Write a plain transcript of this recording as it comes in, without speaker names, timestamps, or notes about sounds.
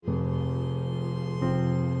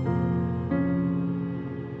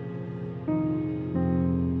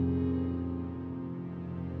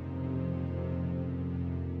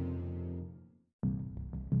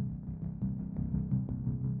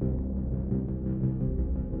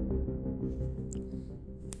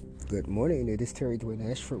Good morning, it is Terry Dwayne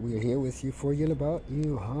Ashford. We are here with you for you and about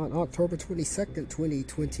you on October 22nd,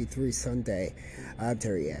 2023, Sunday. I'm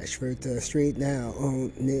Terry Ashford, Street Now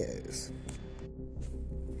on News.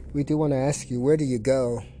 We do want to ask you, where do you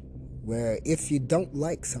go where if you don't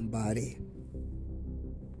like somebody,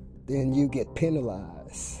 then you get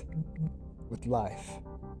penalized with life?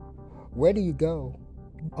 Where do you go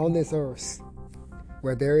on this earth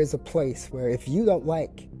where there is a place where if you don't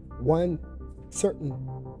like one certain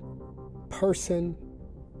person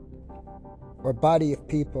or body of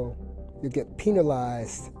people, you get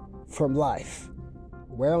penalized from life?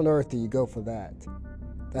 Where on earth do you go for that?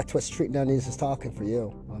 That's what Street Now News is talking for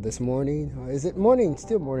you on this morning. Is it morning?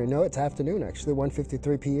 Still morning. No, it's afternoon, actually.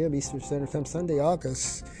 1:53 p.m. Eastern Standard Time, Sunday,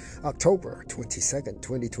 October 22nd,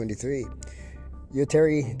 2023. You're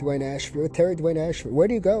Terry Dwayne Ashford. Terry Dwayne Ashford. Where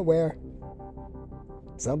do you go where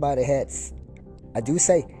somebody had, I do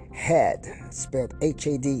say had, spelled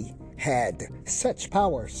H-A-D, had such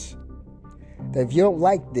powers that if you don't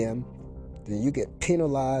like them, then you get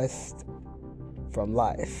penalized from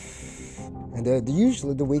life. And they're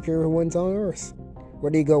usually the weaker ones on earth.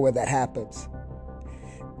 Where do you go where that happens?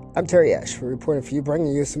 I'm Terry Ashford, reporting for you,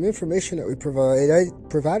 bringing you some information that I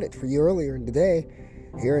provided for you earlier in the day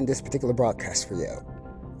here in this particular broadcast for you.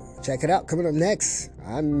 Check it out. Coming up next,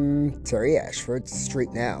 I'm Terry Ashford,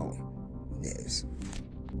 Street Now News.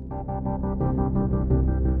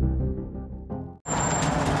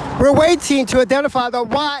 We're waiting to identify the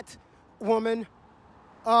white woman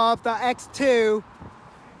of the X2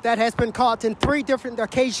 that has been caught in 3 different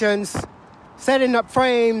occasions setting up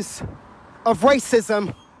frames of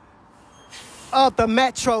racism of the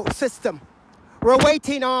metro system. We're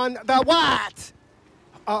waiting on the white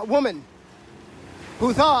woman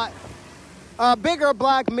who thought a bigger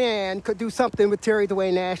black man could do something with Terry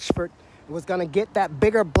Dwayne Ashford and was going to get that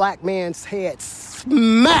bigger black man's head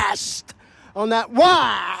smashed on that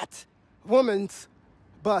white woman's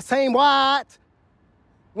bus. Same white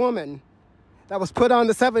woman that was put on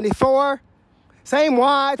the 74. Same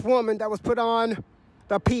white woman that was put on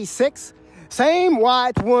the P6. Same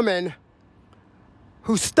white woman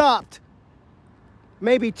who stopped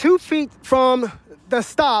maybe 2 feet from the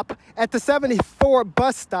stop at the 74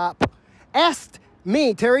 bus stop, asked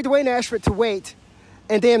me, Terry Dwayne Ashford, to wait,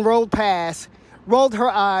 and then rolled past, rolled her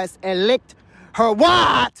eyes, and licked her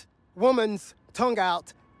white woman's tongue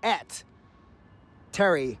out at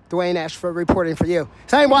Terry Dwayne Ashford, reporting for you.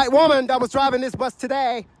 Same white woman that was driving this bus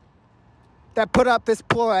today that put up this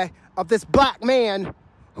ploy of this black man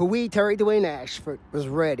who we, Terry Dwayne Ashford, was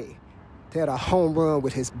ready to hit a home run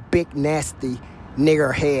with his big, nasty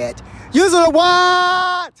nigger head. Using a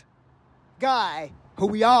white guy who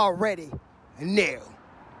we already knew.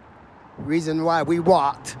 Reason why we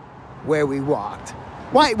walked where we walked.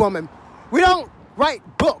 White woman, we don't write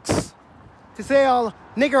books to sell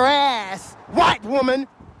nigger ass white woman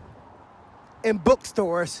in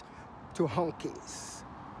bookstores to honkies.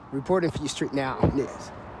 Reporting for you, Street Now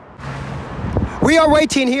News. We are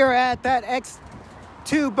waiting here at that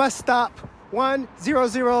X2 bus stop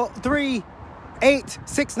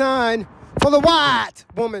 1003869 for the white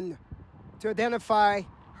woman to identify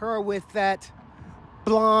her with that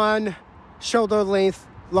blonde, shoulder-length,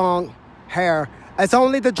 long hair. As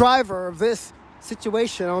only the driver of this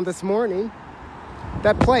situation on this morning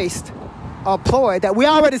that placed a ploy that we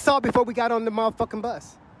already saw before we got on the motherfucking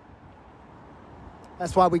bus.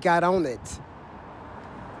 That's why we got on it.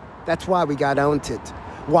 That's why we got on it.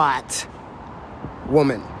 White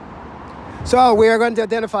woman. So we are going to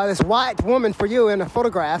identify this white woman for you in a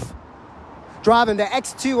photograph driving the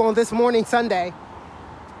X2 on this morning, Sunday,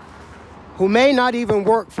 who may not even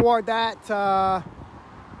work for that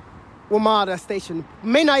WMATA station,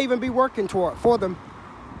 may not even be working for them.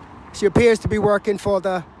 She appears to be working for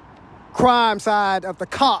the crime side of the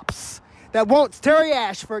cops that wants Terry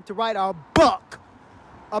Ashford to write a book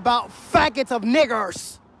about faggots of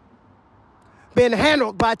niggers being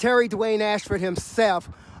handled by Terry Dwayne Ashford himself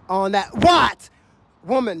on that white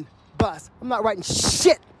woman bus. I'm not writing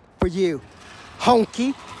shit for you,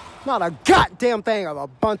 honky. Not a goddamn thing of a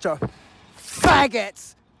bunch of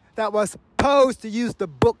faggots that was supposed to use the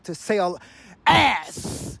book to sell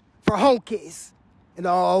ass for honkies. And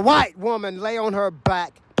a white woman lay on her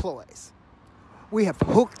back ploys. We have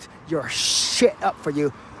hooked your shit up for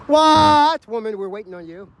you. White woman, we're waiting on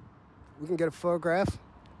you. We can get a photograph.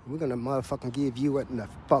 We're going to motherfucking give you what in the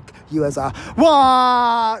fuck you as a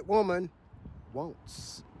white woman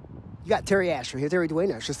wants. You got Terry Ashford here, Terry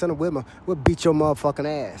Dwayne Ashford, son of Wilma. We'll beat your motherfucking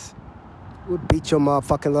ass. We'll beat your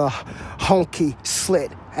motherfucking little honky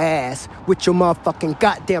slit ass with your motherfucking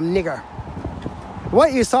goddamn nigger.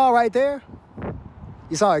 What you saw right there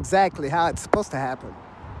You saw exactly how it's supposed to happen.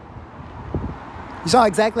 You saw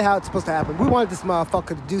exactly how it's supposed to happen. We wanted this motherfucker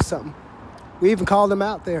to do something. We even called him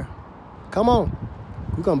out there. Come on.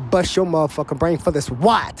 We're going to bust your motherfucking brain for this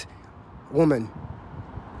white woman.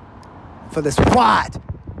 For this white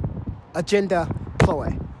agenda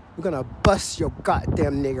ploy. We're going to bust your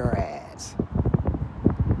goddamn nigger ass.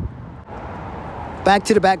 Back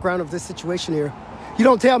to the background of this situation here. You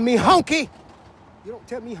don't tell me, honky. You don't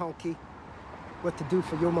tell me, honky, what to do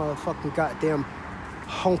for your motherfucking goddamn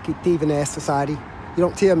honky thieving ass society. You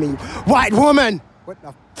don't tell me, white woman, what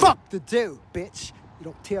the fuck to do, bitch. You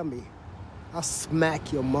don't tell me. I'll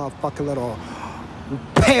smack your motherfucking little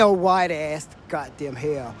pale white ass goddamn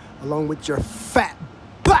hair along with your fat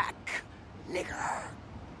black nigger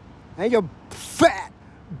and your fat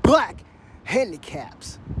black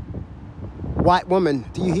handicaps. White woman,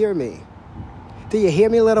 do you hear me? Do you hear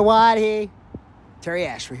me, little whitey? Terry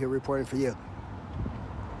Ashford here reporting for you.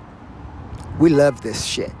 We love this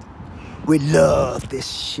shit. We love this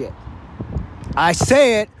shit. I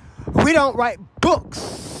said we don't write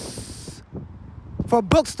books for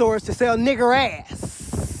bookstores to sell nigger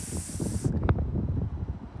ass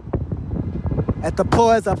at the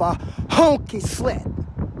pause of a honky slit.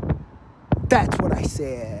 That's what I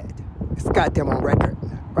said. It's goddamn on record.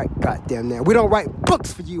 Right goddamn now. We don't write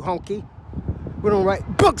books for you, honky. We don't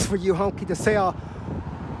write books for you, honky, to sell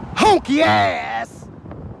honky ass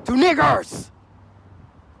to niggers.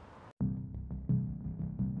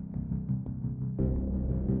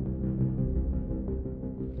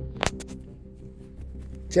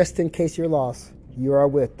 Just in case you're lost, you are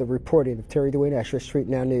with the reporting of Terry Dwayne Ashford, Street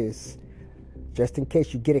Now News. Just in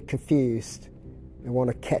case you get it confused and want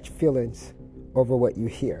to catch feelings over what you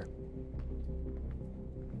hear.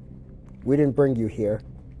 We didn't bring you here,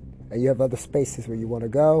 and you have other spaces where you want to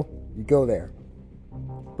go, you go there.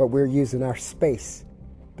 But we're using our space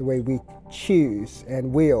the way we choose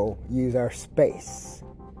and will use our space.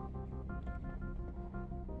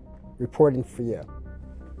 Reporting for you.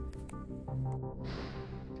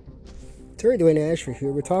 Terry Dwayne Ashford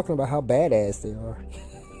here. We're talking about how badass they are.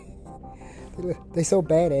 They so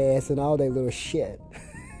badass and all their little shit.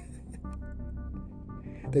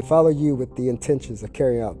 They follow you with the intentions of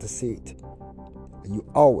carrying out deceit. And you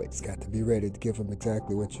always got to be ready to give them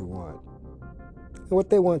exactly what you want. And what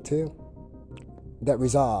they want to. That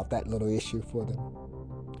resolve that little issue for them.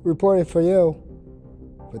 Reporting for you.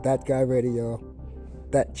 For That Guy Radio.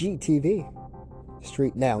 That GTV.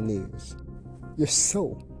 Street Now News. You're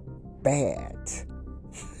so bad.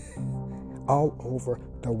 All over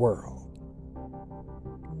the world.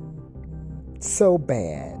 So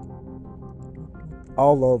bad.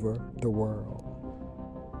 All over the world.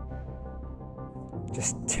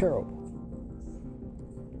 Just terrible.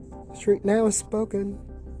 Street Now is spoken.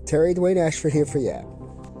 Terry Dwayne Ashford here for you.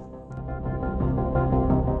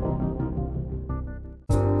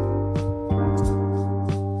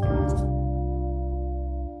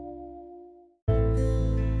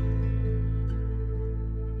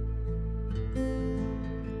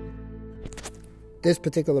 This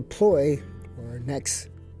particular ploy, or next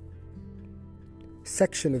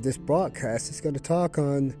section of this broadcast, is going to talk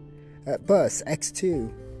on that bus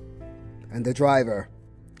X2 and the driver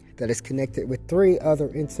that is connected with 3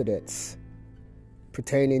 other incidents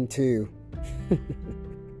pertaining to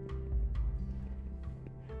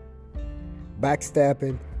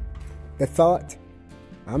backstabbing, the thought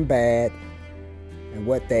I'm bad, and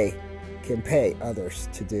what they can pay others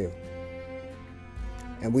to do.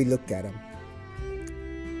 And we looked at them.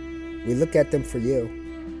 We look at them for you.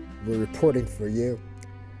 We're reporting for you.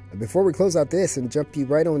 And before we close out this and jump you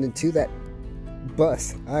right on into that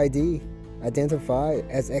bus ID identified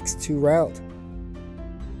as X2 route,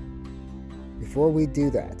 before we do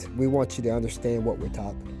that, we want you to understand what we're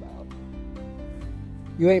talking about.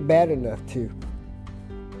 You ain't bad enough to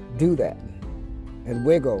do that and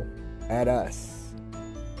wiggle at us.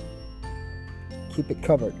 Keep it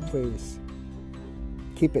covered, please.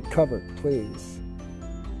 Keep it covered, please.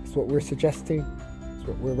 That's what we're suggesting. That's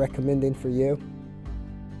what we're recommending for you.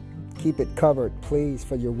 Keep it covered, please,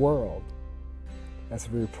 for your world. That's a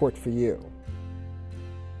report for you.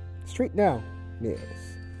 Street Now News.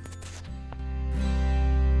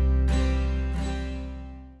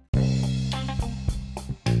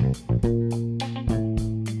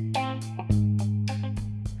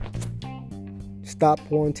 Stop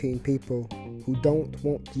wanting people who don't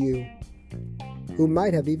want you, who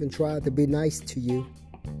might have even tried to be nice to you,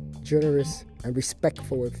 generous and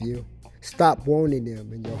respectful of you. Stop wanting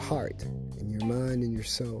them in your heart, in your mind, in your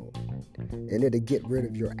soul. And it'll get rid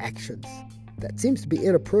of your actions. That seems to be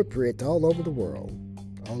inappropriate all over the world.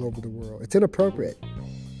 All over the world. It's inappropriate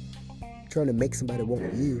trying to make somebody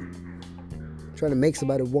want you. Trying to make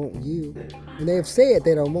somebody want you. And they have said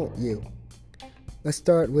they don't want you. Let's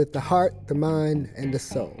start with the heart, the mind, and the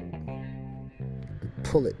soul. And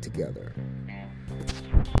pull it together.